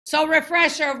So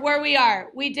refresher of where we are.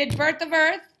 We did birth of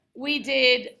Earth. We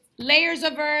did layers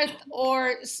of Earth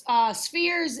or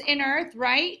spheres in Earth,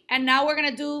 right? And now we're going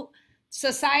to do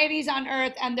societies on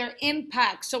Earth and their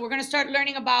impacts. So we're going to start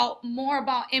learning about more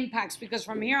about impacts because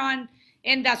from here on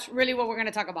in, that's really what we're going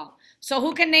to talk about. So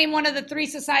who can name one of the three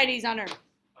societies on Earth?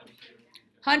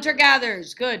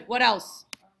 Hunter-gatherers. Good. What else?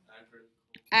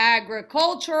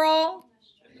 Agricultural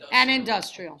and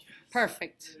industrial.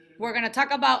 Perfect. We're going to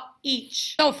talk about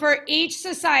each. So for each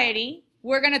society,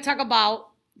 we're going to talk about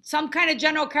some kind of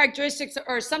general characteristics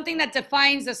or something that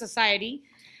defines the society,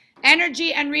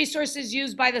 energy and resources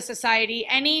used by the society,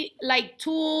 any like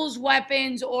tools,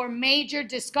 weapons, or major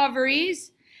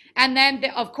discoveries, and then,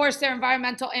 of course, their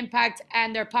environmental impact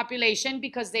and their population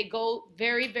because they go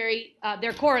very,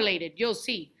 they're correlated. You'll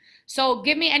see. So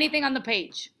give me anything on the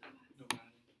page.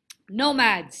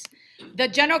 Nomads. The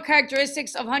general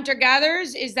characteristics of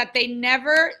hunter-gatherers is that they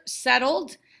never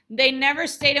settled. They never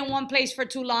stayed in one place for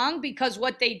too long because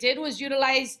what they did was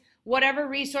utilize whatever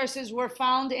resources were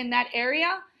found in that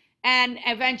area. And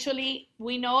eventually,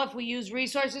 we know if we use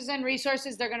resources,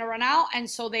 they're going to run out. And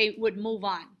so they would move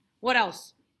on. What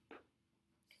else?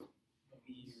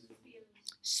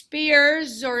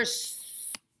 Spears or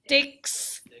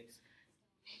sticks,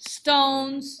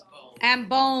 stones, and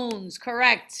bones.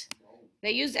 Correct.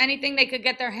 They used anything they could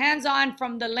get their hands on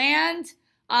from the land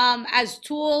as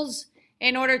tools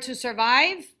in order to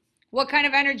survive. What kind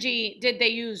of energy did they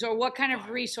use or what kind of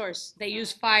resource? They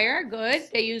used fire. Good.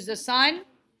 They used the sun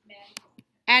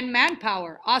and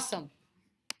manpower. Awesome.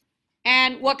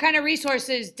 And what kind of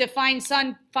resources define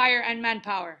sun, fire, and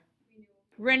manpower?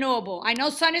 Renewable. I know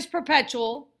sun is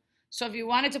perpetual. So if you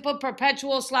wanted to put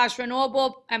perpetual /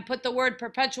 renewable and put the word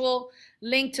perpetual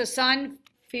linked to sun,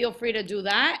 feel free to do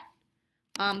that.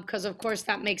 Because of course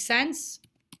that makes sense.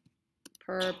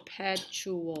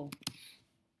 Perpetual.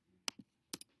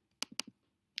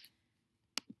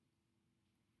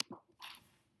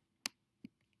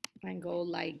 And go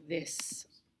like this.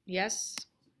 Yes?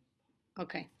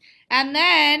 Okay. And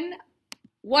then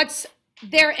what's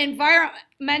their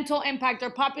environmental impact or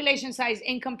population size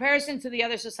in comparison to the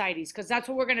other societies? Because that's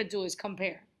what we're going to do is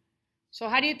compare. So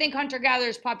how do you think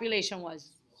hunter-gatherers population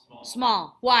was?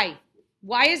 Small. Why?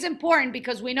 Why is important?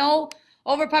 Because we know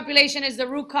overpopulation is the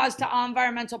root cause to all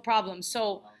environmental problems.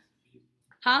 So,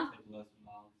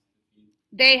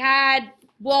 they had,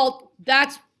 well,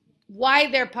 that's why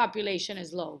their population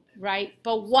is low, right?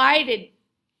 But why did,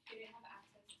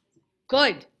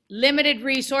 good. Limited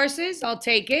resources, I'll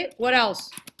take it. What else?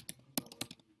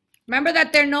 Remember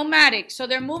that they're nomadic. So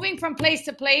they're moving from place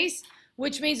to place,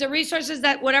 which means the resources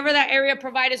that whatever that area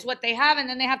provides is what they have, and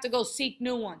then they have to go seek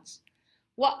new ones.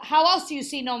 Well, how else do you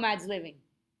see nomads living?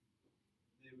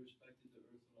 They respected the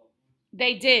earth a lot more.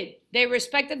 They did. They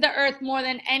respected the earth more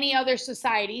than any other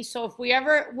society. So if we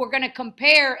ever were going to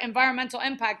compare environmental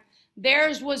impact,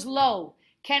 theirs was low.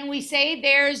 Can we say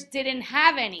theirs didn't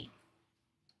have any?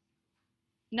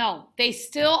 No, they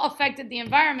still affected the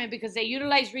environment because they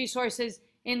utilized resources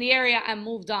in the area and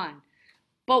moved on.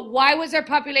 But why was their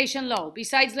population low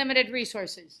besides limited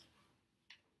resources?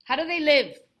 How do they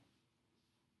live?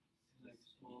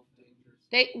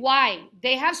 Why?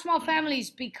 They have small families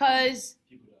because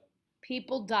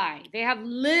people die. They have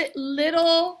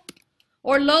little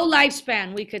or low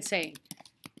lifespan, we could say.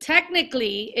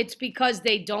 Technically, it's because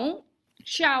they don't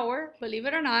shower, believe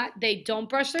it or not. They don't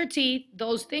brush their teeth.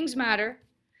 Those things matter.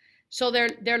 So their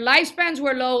lifespans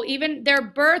were low. Even their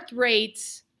birth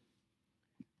rates,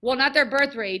 well, not their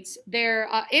birth rates, their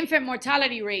infant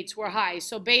mortality rates were high.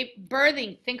 So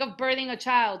birthing, think of birthing a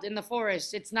child in the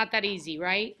forest. It's not that easy,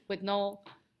 right? With no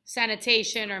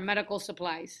sanitation or medical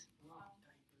supplies.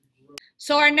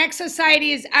 So our next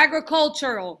society is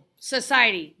agricultural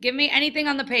society. Give me anything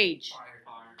on the page.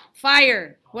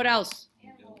 Fire. What else?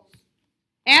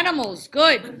 Animals.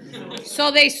 Good.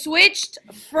 So they switched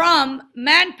from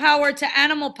manpower to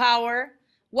animal power.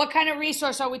 What kind of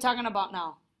resource are we talking about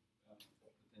now?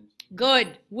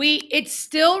 Good. It's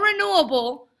still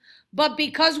renewable, but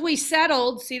because we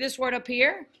settled, see this word up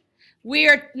here? We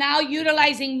are now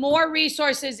utilizing more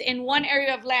resources in one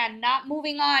area of land, not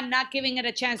moving on, not giving it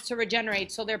a chance to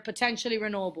regenerate, so they're potentially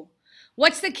renewable.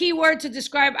 What's the key word to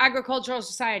describe agricultural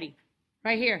society?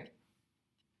 Right here.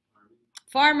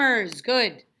 Farmers.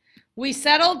 Good. We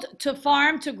settled to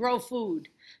farm to grow food.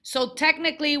 So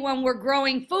technically, when we're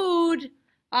growing food,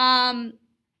 we're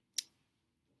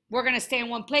going to stay in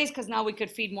one place because now we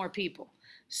could feed more people.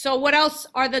 So what else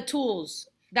are the tools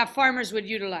that farmers would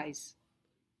utilize?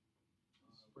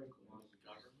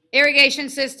 Irrigation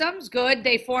systems. Good.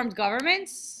 They formed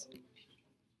governments.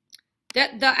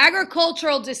 The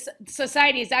agricultural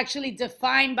society is actually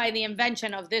defined by the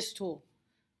invention of this tool,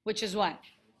 which is what?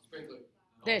 Sprinkler.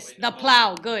 This, the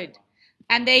plow, good.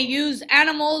 And they use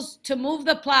animals to move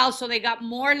the plow, so they got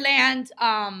more land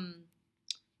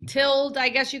tilled, I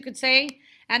guess you could say.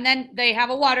 And then they have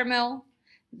a water mill.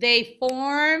 They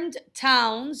formed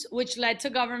towns, which led to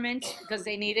government because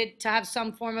they needed to have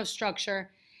some form of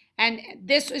structure. And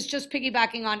this is just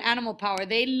piggybacking on animal power.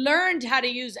 They learned how to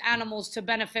use animals to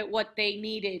benefit what they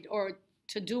needed or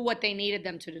to do what they needed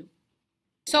them to do.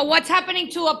 So what's happening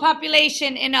to a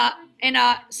population in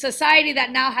a society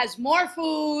that now has more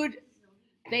food?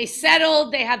 They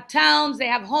settled, they have towns, they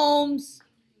have homes.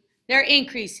 They're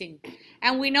increasing.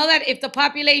 And we know that if the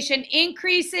population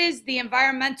increases, the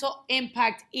environmental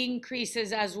impact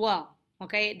increases as well.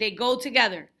 Okay, they go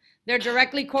together. They're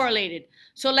directly correlated.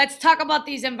 So let's talk about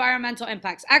these environmental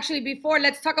impacts. Actually, before,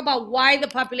 let's talk about why the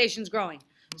population's growing.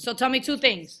 So tell me two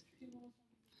things.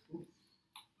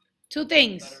 Two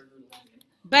things.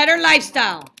 Better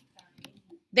lifestyle.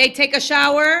 They take a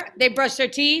shower, they brush their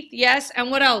teeth, yes, and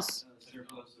what else?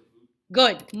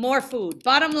 Good, more food.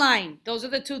 Bottom line, those are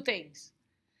the two things.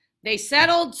 They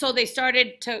settled, so they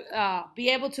started to be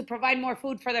able to provide more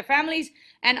food for their families.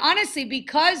 And honestly,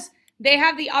 because they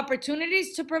have the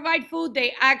opportunities to provide food,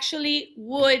 they actually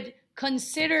would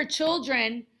consider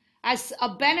children as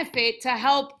a benefit to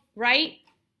help, right,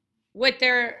 with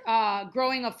their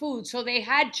growing of food. So they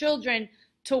had children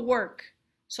to work.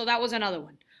 So that was another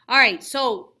one. All right,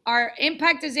 so our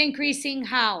impact is increasing.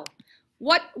 How?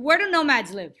 Where do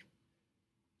nomads live?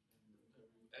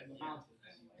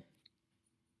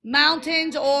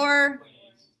 Mountains or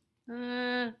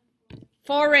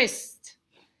forest.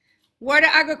 Where do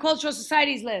agricultural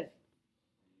societies live?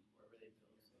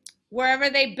 Wherever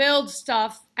they build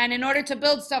stuff. And in order to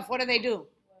build stuff, what do?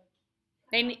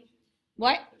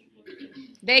 What?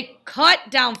 They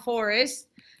cut down forests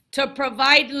to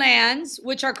provide lands,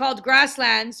 which are called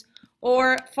grasslands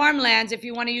or farmlands, if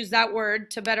you want to use that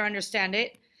word to better understand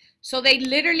it. So they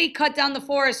literally cut down the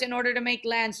forest in order to make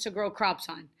lands to grow crops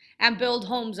on and build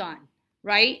homes on,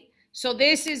 right? So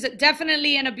this is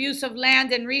definitely an abuse of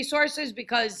land and resources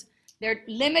because they're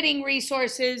limiting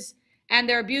resources and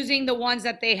they're abusing the ones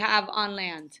that they have on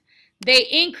land. They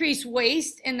increase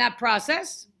waste in that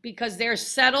process because they're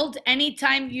settled.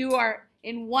 Anytime you are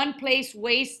in one place,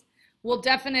 waste will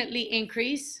definitely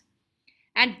increase.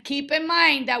 And keep in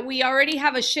mind that we already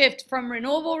have a shift from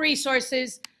renewable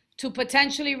resources to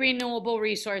potentially renewable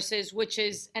resources, which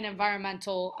is an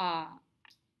environmental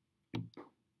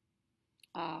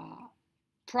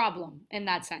problem in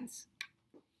that sense.